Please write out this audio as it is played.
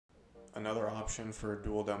Another option for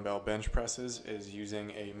dual dumbbell bench presses is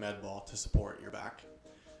using a med ball to support your back.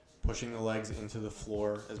 Pushing the legs into the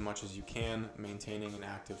floor as much as you can, maintaining an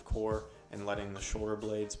active core, and letting the shoulder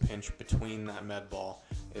blades pinch between that med ball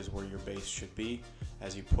is where your base should be.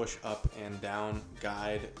 As you push up and down,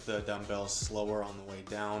 guide the dumbbells slower on the way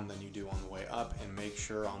down than you do on the way up, and make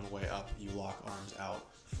sure on the way up you lock arms out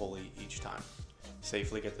fully each time.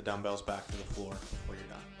 Safely get the dumbbells back to the floor before you're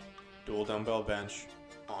done. Dual dumbbell bench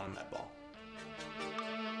on a med ball.